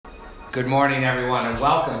Good morning, everyone, and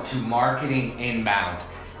welcome to Marketing Inbound,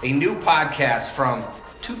 a new podcast from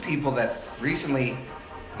two people that recently,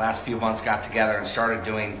 last few months, got together and started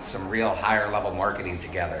doing some real higher level marketing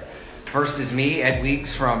together. First is me, Ed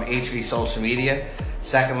Weeks from HV Social Media.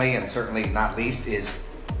 Secondly, and certainly not least, is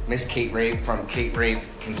Miss Kate Rabe from Kate Rabe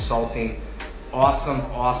Consulting.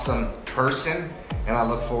 Awesome person, and I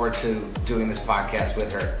look forward to doing this podcast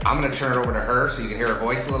with her. I'm going to turn it over to her so you can hear her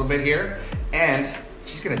voice a little bit here, and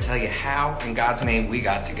she's going to tell you how, in God's name, we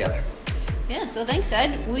got together. Yeah, so thanks,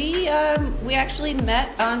 Ed. We actually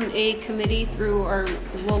met on a committee through our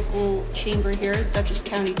local chamber here, Dutchess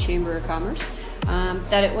County Chamber of Commerce.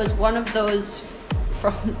 That it was one of those,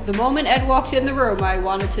 from the moment Ed walked in the room, I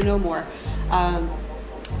wanted to know more.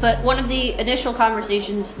 But one of the initial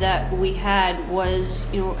conversations that we had was,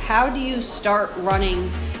 how do you start running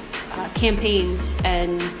campaigns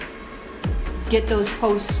and get those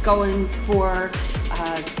posts going for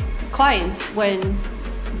clients when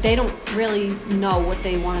they don't really know what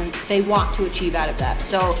they want to achieve out of that.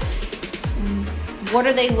 So what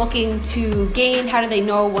are they looking to gain? How do they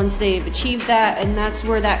know once they've achieved that? And that's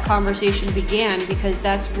where that conversation began, because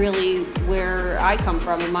that's really where I come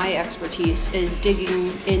from, and my expertise is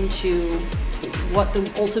digging into what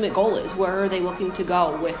the ultimate goal is. Where are they looking to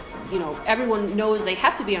go with, everyone knows they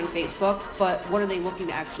have to be on Facebook, but what are they looking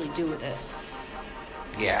to actually do with it?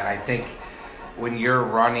 Yeah, and I think when you're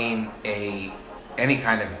running any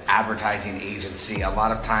kind of advertising agency, a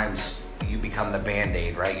lot of times you become the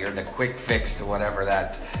Band-Aid, right? You're the quick fix to whatever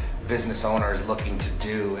that business owner is looking to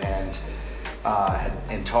do. And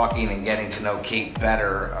in talking and getting to know Kate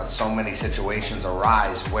better, so many situations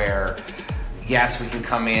arise where, yes, we can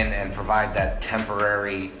come in and provide that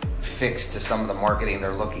temporary fix to some of the marketing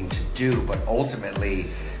they're looking to do, but ultimately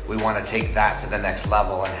we want to take that to the next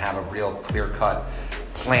level and have a real clear-cut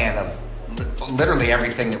plan of literally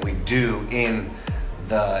everything that we do in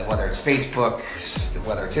whether it's Facebook,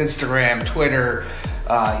 whether it's Instagram, Twitter,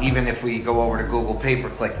 even if we go over to Google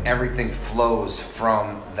pay-per-click, everything flows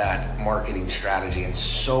from that marketing strategy. And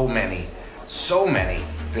so many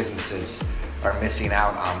businesses are missing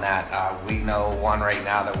out on that. We know one right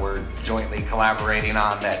now that we're jointly collaborating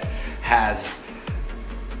on that has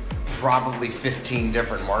probably 15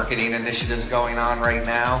 different marketing initiatives going on right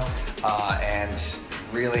now, and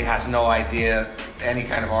really has no idea any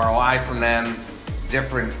kind of ROI from them,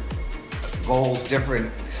 different goals,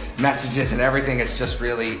 different messages and everything. It's just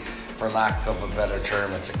really, for lack of a better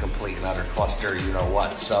term, it's a complete and utter cluster,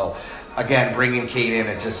 what. So again, bringing Kate in,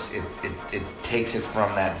 it takes it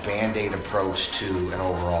from that Band-Aid approach to an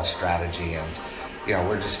overall strategy. And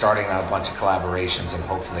we're just starting on a bunch of collaborations and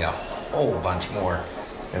hopefully a whole bunch more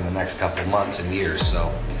in the next couple of months and years.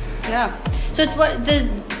 So yeah, so it's what the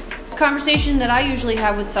conversation that I usually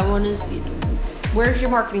have with someone is, where's your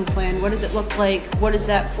marketing plan? What does it look like? What does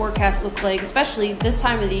that forecast look like? Especially this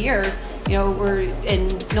time of the year, we're in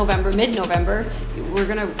November, mid-November. We're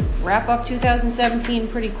going to wrap up 2017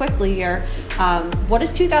 pretty quickly here. What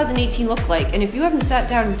does 2018 look like? And if you haven't sat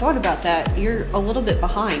down and thought about that, you're a little bit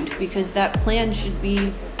behind, because that plan should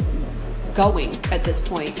be going at this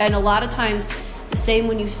point. And a lot of times, the same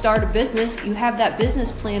when you start a business, you have that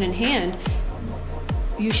business plan in hand.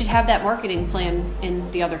 You should have that marketing plan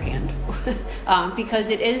in the other hand,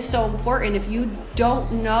 because it is so important. If you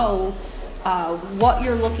don't know what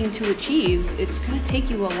you're looking to achieve, it's going to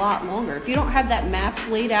take you a lot longer. If you don't have that map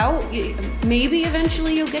laid out, maybe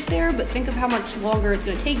eventually you'll get there, but think of how much longer it's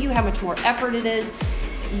going to take you, how much more effort it is,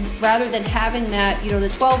 rather than having that, the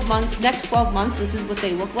 12 months, next 12 months, this is what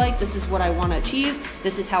they look like, this is what I want to achieve,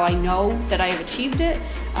 this is how I know that I have achieved it,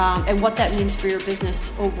 and what that means for your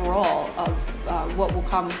business overall, of what will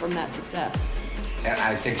come from that success. And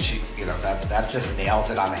I think that just nails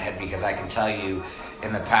it on the head, because I can tell you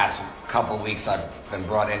in the past couple of weeks I've been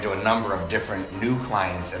brought into a number of different new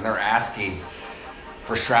clients, and they're asking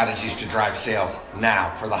for strategies to drive sales now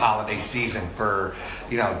for the holiday season, for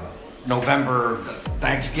November,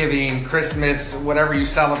 Thanksgiving, Christmas, whatever you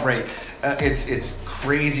celebrate. It's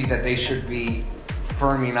crazy that they should be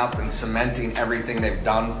firming up and cementing everything they've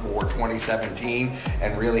done for 2017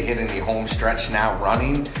 and really hitting the home stretch now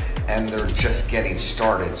running, and they're just getting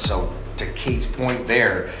started. So to Kate's point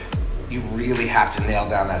there, you really have to nail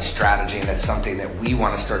down that strategy, and that's something that we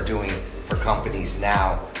want to start doing for companies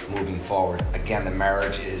now moving forward. Again, the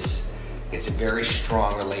marriage it's a very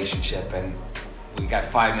strong relationship, and we got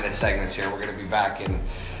 5-minute segments here. We're going to be back in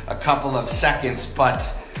a couple of seconds, but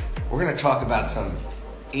we're going to talk about some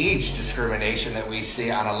age discrimination that we see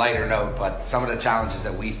on a lighter note, but some of the challenges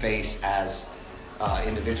that we face as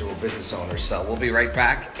individual business owners. So we'll be right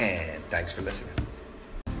back, and thanks for listening.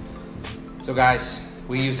 So guys,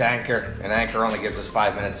 We use Anchor, and Anchor only gives us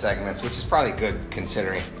 5-minute segments, which is probably good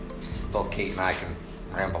considering both Kate and I can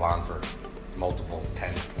ramble on for multiple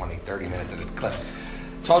 10, 20, 30 minutes at a clip.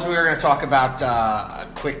 Told you we were going to talk about a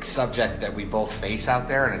quick subject that we both face out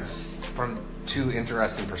there, and it's from two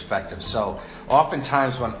interesting perspectives. So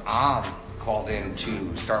oftentimes when I'm called in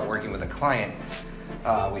to start working with a client,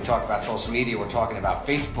 we talk about social media, we're talking about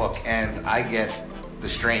Facebook, and I get the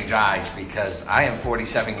strange eyes because I am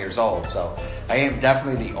 47 years old, so I am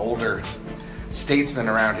definitely the older statesman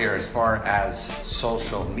around here as far as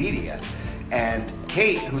social media. And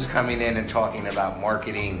Kate, who's coming in and talking about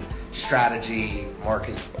marketing strategy,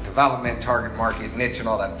 market development, target market, niche, and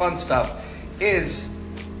all that fun stuff, is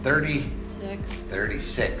 36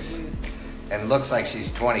 and looks like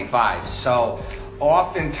she's 25. So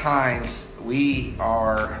oftentimes we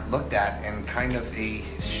are looked at in kind of a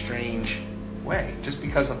strange way just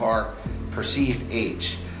because of our perceived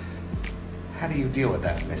age. How do you deal with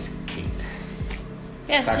that, Miss Kate?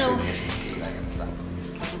 Yeah, It's actually Mrs. Kate. I gotta stop with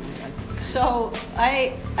Miss Kate. So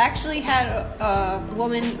I actually had a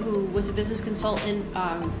woman who was a business consultant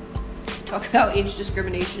talk about age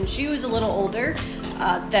discrimination. She was a little older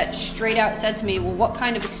that straight out said to me, well, what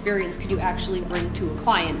kind of experience could you actually bring to a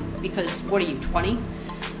client? Because what are you, 20?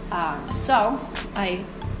 So I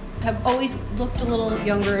have always looked a little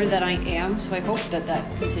younger than I am, so I hope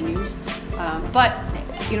that continues. But,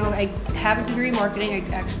 you know, I have a degree in marketing.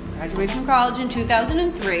 I actually graduated from college in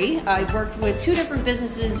 2003. I've worked with 2 different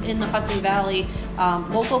businesses in the Hudson Valley,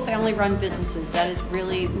 local family-run businesses. That is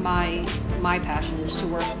really my passion, is to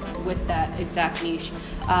work with that exact niche.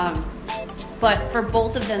 But for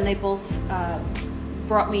both of them, they both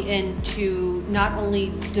brought me in to not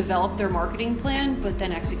only develop their marketing plan, but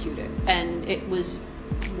then execute it. And it was,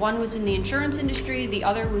 one was in the insurance industry, the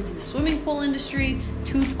other was in the swimming pool industry,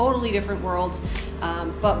 2 totally different worlds.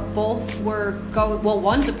 But both were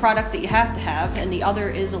one's a product that you have to have, and the other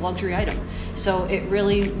is a luxury item. So it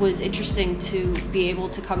really was interesting to be able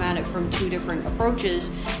to come at it from 2 different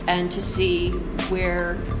approaches and to see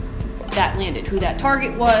where that landed, who that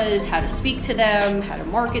target was, how to speak to them, how to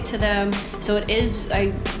market to them. So it is,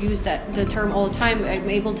 I use the term all the time, I'm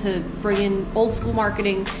able to bring in old school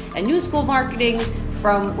marketing and new school marketing.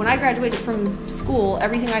 From when I graduated from school,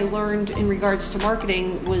 everything I learned in regards to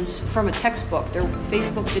marketing was from a textbook.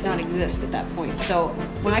 Facebook did not exist at that point. So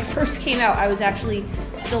when I first came out, I was actually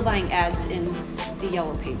still buying ads in the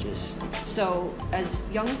yellow pages. So as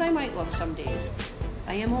young as I might look some days,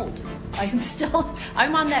 I am old.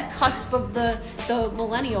 I'm on that cusp of the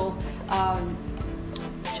millennial,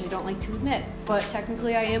 which I don't like to admit, but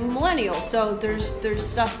technically I am a millennial. So there's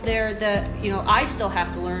stuff there that, you know, I still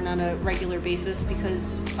have to learn on a regular basis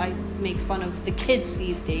because I make fun of the kids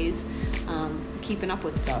these days, keeping up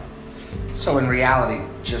with stuff. So in reality,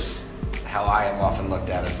 just how I am often looked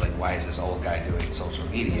at as like, why is this old guy doing social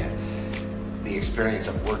media? The experience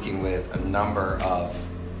of working with a number of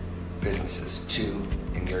businesses, 2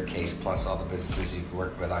 in your case, plus all the businesses you've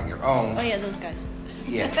worked with on your own. Oh yeah, those guys.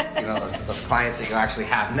 Yeah, you know, those clients that you actually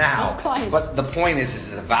have now. Those clients. But the point is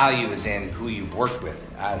that the value is in who you've worked with,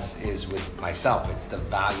 as is with myself. It's the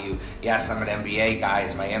value. Yes, I'm an MBA guy.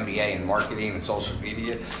 Is my MBA in marketing and social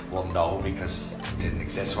media? Well, no, because it didn't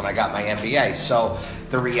exist when I got my MBA. So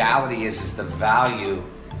the reality is the value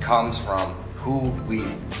comes from who we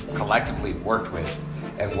collectively worked with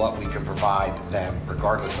and what we can provide them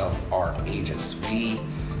regardless of our ages. We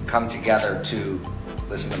come together to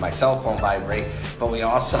listen to my cell phone vibrate, but we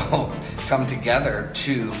also come together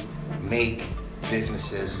to make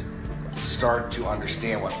businesses start to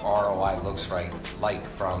understand what ROI looks like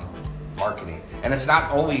from marketing. And it's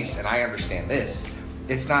not always, and I understand this,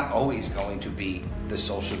 it's not always going to be the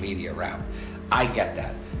social media route. I get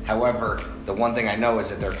that. However, the one thing I know is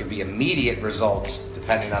that there can be immediate results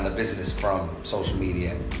depending on the business from social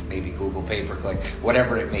media, maybe Google pay-per-click,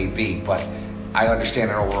 whatever it may be. But I understand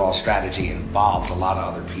an overall strategy involves a lot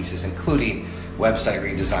of other pieces, including website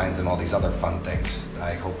redesigns and all these other fun things.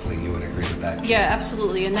 Hopefully you would agree with that. Yeah,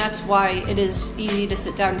 absolutely. And that's why it is easy to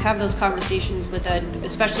sit down and have those conversations with Ed,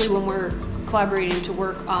 especially when we're collaborating to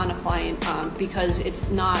work on a client, because it's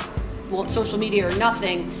not, well, it's social media or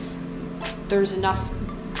nothing. There's enough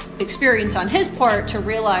experience on his part to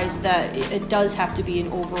realize that it does have to be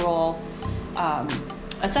an overall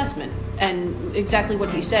assessment. And exactly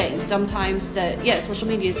what he's saying, sometimes that, yeah, social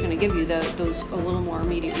media is going to give you those a little more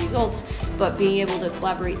immediate results, but being able to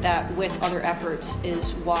collaborate that with other efforts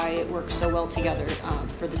is why it works so well together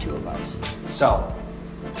for the 2 of us. So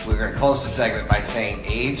we're going to close the segment by saying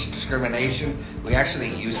age discrimination, we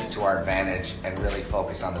actually use it to our advantage and really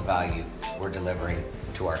focus on the value we're delivering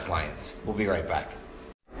to our clients. We'll be right back.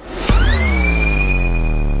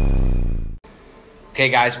 Okay,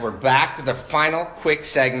 guys, we're back with the final quick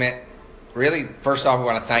segment. Really, first off, we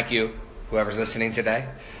want to thank you, whoever's listening today,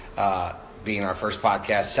 being our first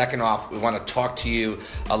podcast. Second off, we want to talk to you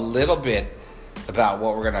a little bit about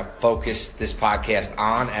what we're going to focus this podcast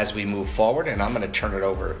on as we move forward, and I'm going to turn it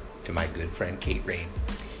over to my good friend Kate Rain.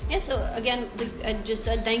 Yeah, so again, I just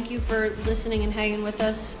said thank you for listening and hanging with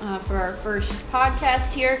us for our first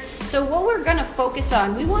podcast here. So what we're going to focus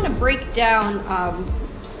on, we want to break down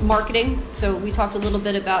marketing. So we talked a little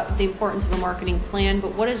bit about the importance of a marketing plan,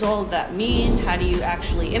 but what does all of that mean? How do you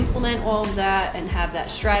actually implement all of that and have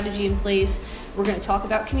that strategy in place? We're going to talk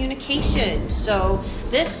about communication. So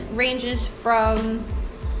this ranges from,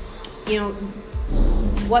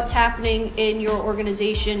 what's happening in your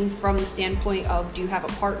organization from the standpoint of, do you have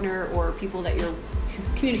a partner or people that you're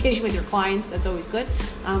communication with your clients? That's always good.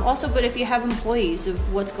 Also, but if you have employees,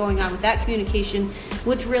 of what's going on with that communication,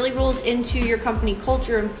 which really rolls into your company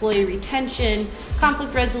culture, employee retention,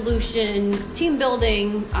 conflict resolution, team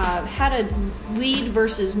building, how to lead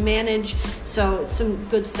versus manage. So some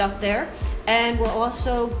good stuff there. And we're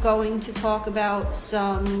also going to talk about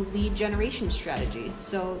some lead generation strategy.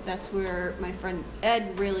 So that's where my friend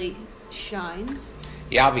Ed really shines.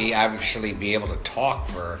 Yeah, I'll actually be able to talk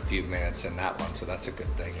for a few minutes in that one, so that's a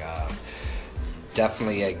good thing.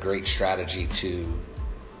 Definitely a great strategy to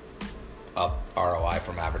up ROI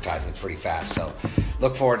from advertising pretty fast. So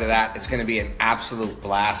look forward to that. It's going to be an absolute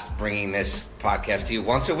blast bringing this podcast to you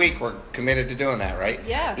once a week. We're committed to doing that, right?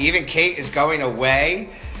 Yeah. Even Kate is going away.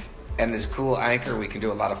 And this cool anchor, we can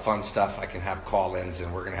do a lot of fun stuff. I can have call-ins,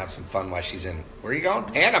 and we're going to have some fun while she's in. Where are you going?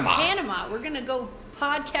 Panama. Panama. We're going to go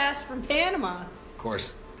podcast from Panama. Of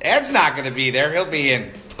course, Ed's not going to be there. He'll be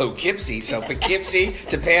in Poughkeepsie. So Poughkeepsie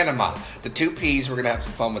to Panama. The two P's, we're going to have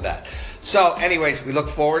some fun with that. So anyways, we look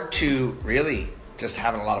forward to really just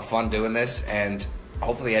having a lot of fun doing this and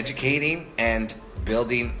hopefully educating and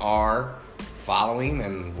building our following.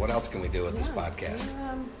 And what else can we do with this podcast?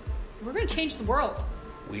 We're going to change the world.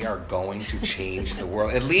 We are going to change the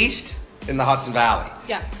world, at least in the Hudson Valley.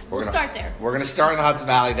 Yeah, we'll start there. We're going to start in the Hudson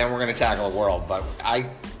Valley, then we're going to tackle the world. But I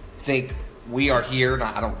think we are here,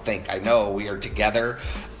 I know we are together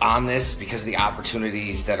on this because of the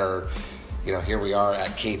opportunities that are, here we are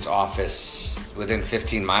at Kate's office within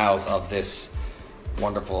 15 miles of this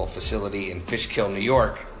wonderful facility in Fishkill, New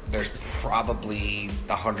York. There's probably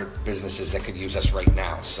 100 businesses that could use us right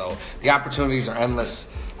now. So the opportunities are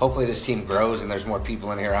endless. Hopefully this team grows and there's more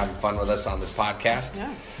people in here having fun with us on this podcast.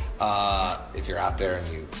 Yeah. If you're out there and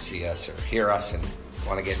you see us or hear us and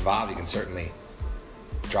want to get involved, you can certainly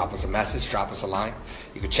drop us a message, drop us a line.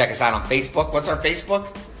 You can check us out on Facebook. What's our Facebook?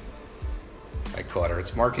 I caught her.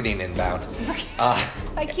 It's Marketing Inbound.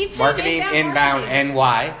 I keep saying Marketing Inbound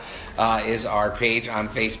NY is our page on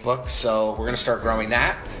Facebook. So we're going to start growing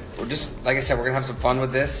that. We're just, like I said, we're going to have some fun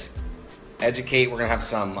with this. Educate. We're going to have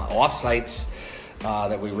some offsites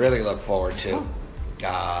that we really look forward to.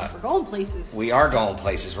 We're going places. We are going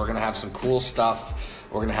places. We're going to have some cool stuff.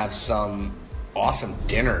 We're going to have some awesome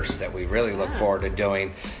dinners that we really look forward to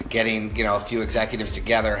doing. Getting, a few executives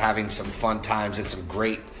together, having some fun times at some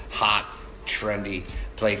great, hot, trendy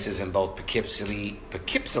places in both Poughkeepsie,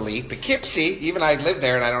 even I live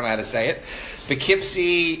there and I don't know how to say it.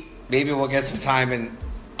 Poughkeepsie, maybe we'll get some time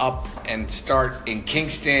up and start in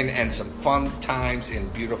Kingston and some fun times in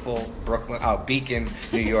beautiful Beacon,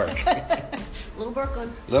 New York. Little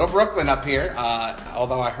Brooklyn up here,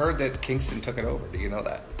 although I heard that Kingston took it over. Do you know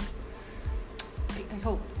that? I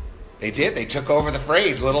hope. They did. They took over the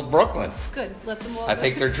phrase Little Brooklyn. Good. Let them all I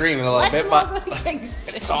think they're dreaming a little bit, but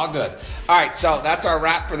it's all good. All right, so that's our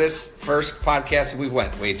wrap for this first podcast. We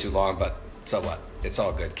went way too long, but so what? It's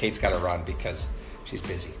all good. Kate's got to run because she's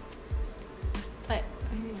busy.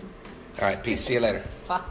 All right, peace. See you later. Bye.